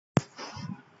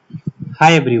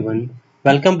Hi everyone,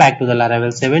 welcome back to the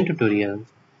Laravel 7 tutorial.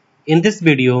 In this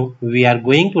video, we are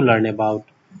going to learn about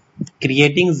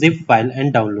creating zip file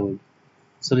and download.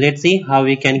 So let's see how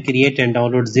we can create and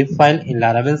download zip file in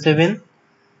Laravel 7.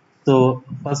 So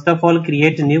first of all,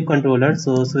 create a new controller.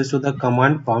 So switch to the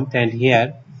command prompt and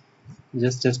here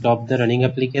just stop the running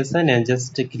application and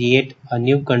just create a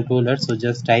new controller. So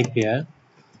just type here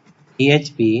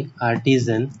php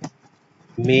artisan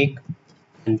make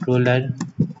controller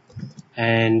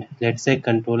and let's say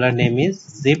controller name is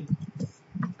zip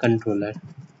controller.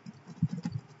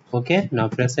 Okay, now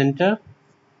press enter.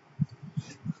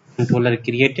 Controller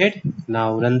created.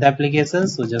 Now run the application.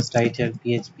 So just write here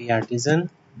php artisan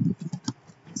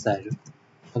serve.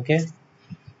 Okay,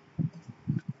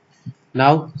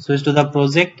 now switch to the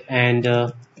project and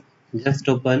just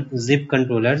open zip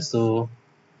controller. So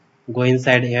go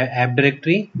inside here app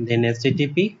directory, then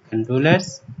http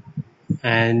controllers,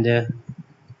 and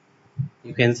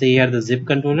you can see here the zip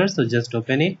controller. So just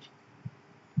open it,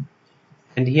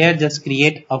 and here just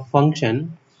create a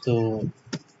function. So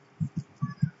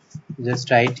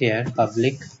just write here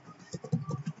public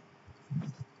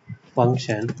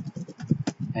function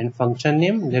and function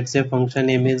name. Let's say function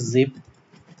name is zip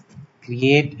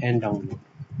create and download.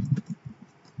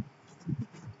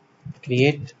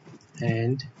 Create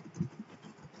and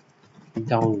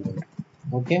download.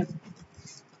 Okay,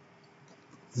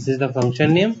 this is the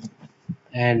function name,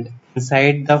 and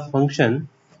inside the function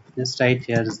just write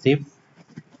here zip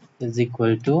is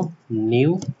equal to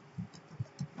new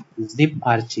zip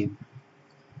archive.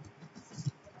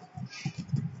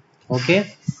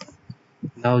 Okay,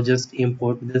 now just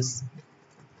import this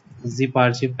zip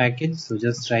archive package. So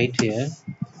just write here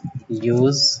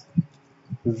use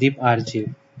zip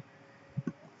archive.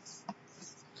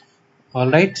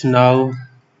 Alright, now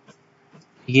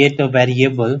create a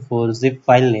variable for zip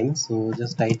file name. So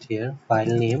just write here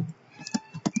file name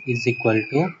is equal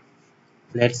to,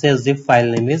 let's say zip file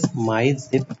name is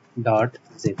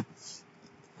myzip.zip.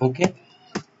 Okay,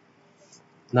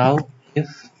 now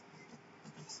if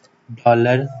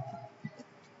dollar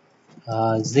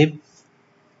zip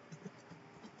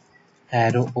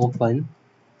arrow open,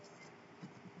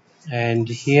 and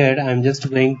here I'm just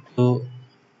going to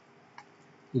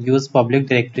use public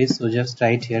directory. So just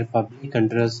write here public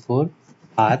underscore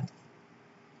path,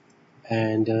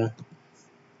 and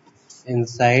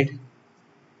inside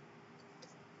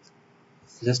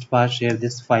just pass here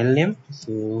this file name.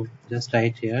 So just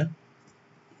write here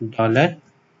dollar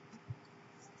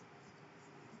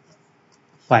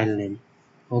file name.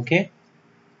 Okay,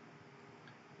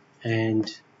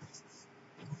 and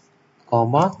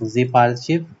comma zip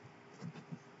archive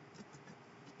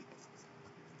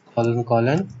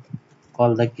colon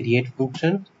call the create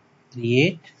function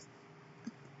create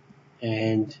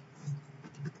and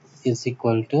is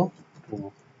equal to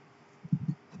true.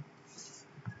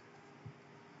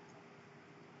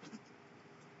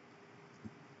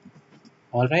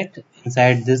 Alright,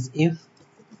 inside this if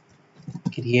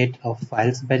create a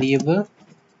files variable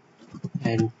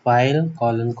and file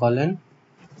colon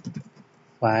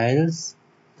files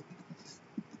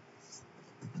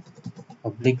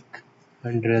public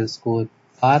underscore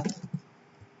path,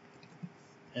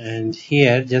 and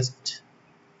here just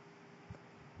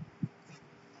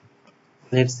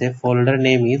let's say folder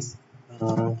name is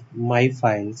my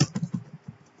files.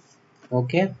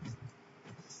 Okay,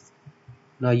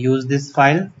 now use this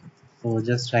file. So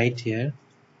just write here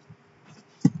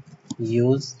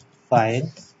use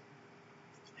file,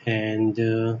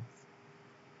 and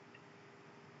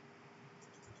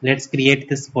let's create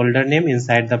this folder name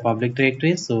inside the public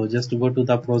directory. So just go to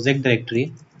the project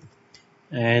directory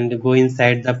and go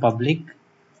inside the public,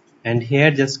 and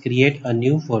here just create a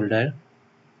new folder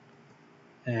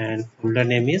and folder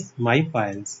name is my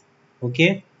files.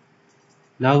 Okay,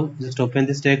 now just open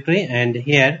this directory and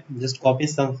here just copy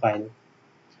some file.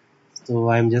 So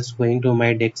I'm just going to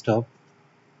my desktop,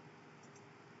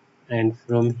 and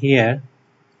from here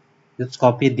just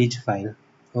copy this file.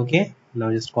 Okay,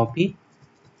 now just copy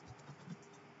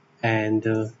and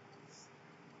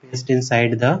paste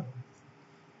inside the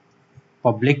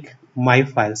public my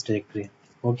files directory.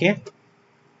 Okay,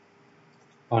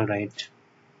 all right,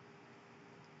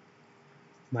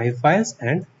 my files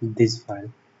and this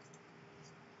file.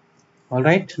 All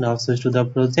right, now switch to the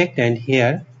project and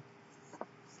here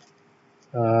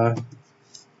uh,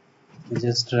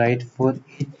 just write for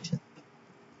each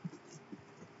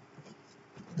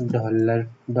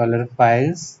dollar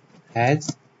files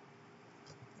as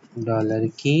dollar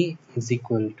key is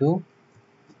equal to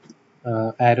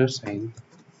arrow sign.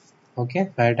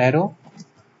 Okay, right arrow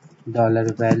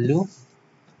dollar value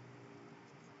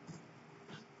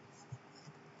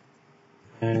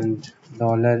and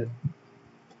dollar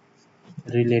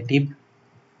relative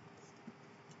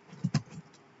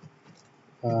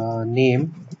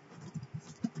name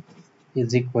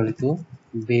is equal to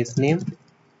base name,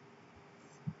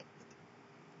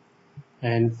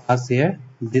 and pass here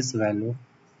this value.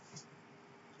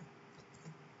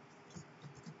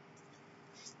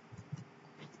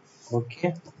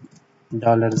 Okay,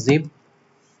 dollar zip,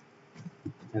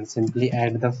 and simply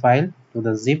add the file to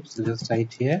the zip. So just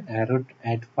write here arrow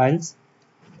add files,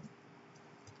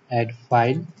 add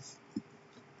file,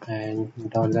 and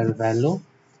dollar value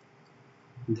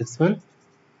this one,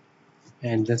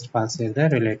 and just pass here the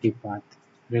relative path,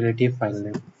 relative file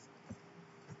name.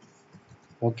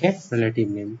 Okay, relative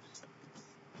name.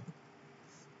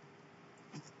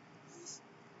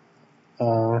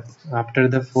 After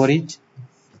the for each,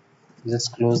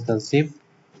 just close the zip.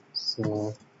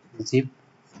 So zip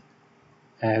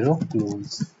arrow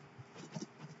close.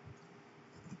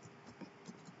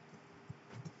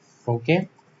 Okay,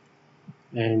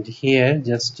 and here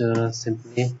just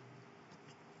simply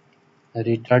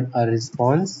return a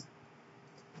response,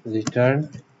 return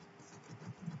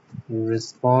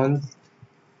response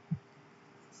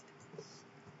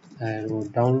arrow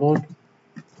download.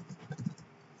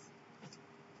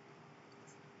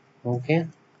 Okay,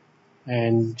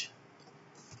 and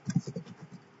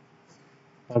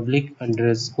public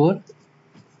underscore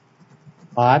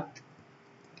path,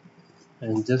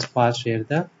 and just pass here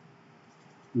the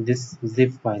this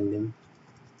zip file name.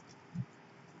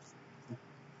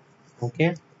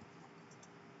 Okay,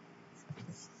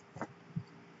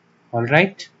 all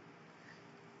right,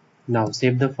 now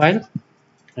save the file,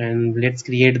 and let's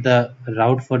create the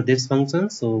route for this function.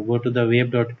 So go to the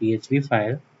web.php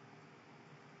file,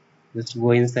 just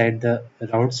go inside the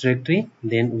routes directory,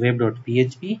 then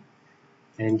web.php,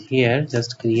 and here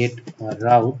just create a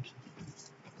route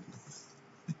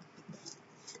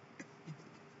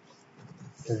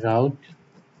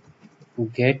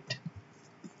get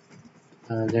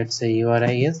let's say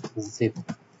URI is zip.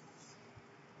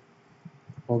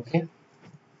 Okay,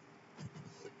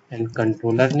 and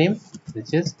controller name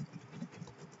which is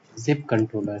zip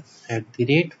controller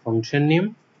 @ function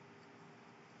name.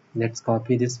 Let's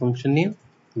copy this function name,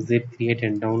 zip create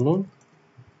and download.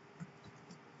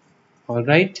 All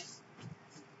right,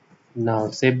 now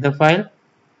save the file.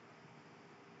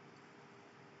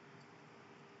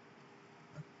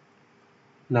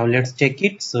 Now let's check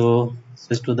it. So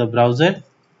switch to the browser,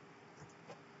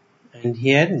 and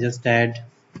here just add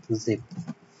zip.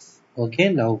 Okay,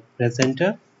 now press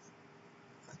enter.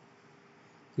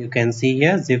 You can see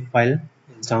here zip file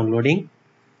is downloading,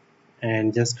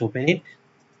 and just open it.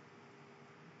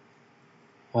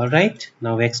 All right,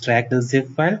 now extract the zip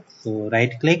file. So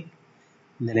right click,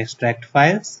 then extract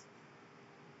files,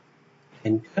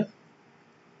 enter,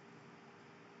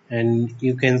 and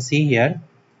you can see here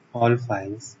all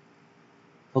files.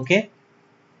 Okay,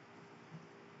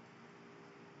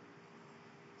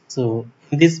 so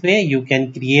in this way you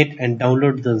can create and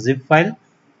download the zip file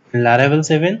in Laravel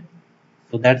 7.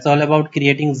 So that's all about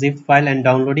creating zip file and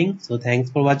downloading. So thanks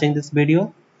for watching this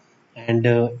video, and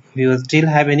if you still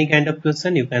have any kind of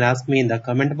question, you can ask me in the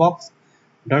comment box.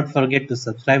 Don't forget to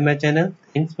subscribe my channel.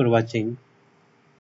 Thanks for watching.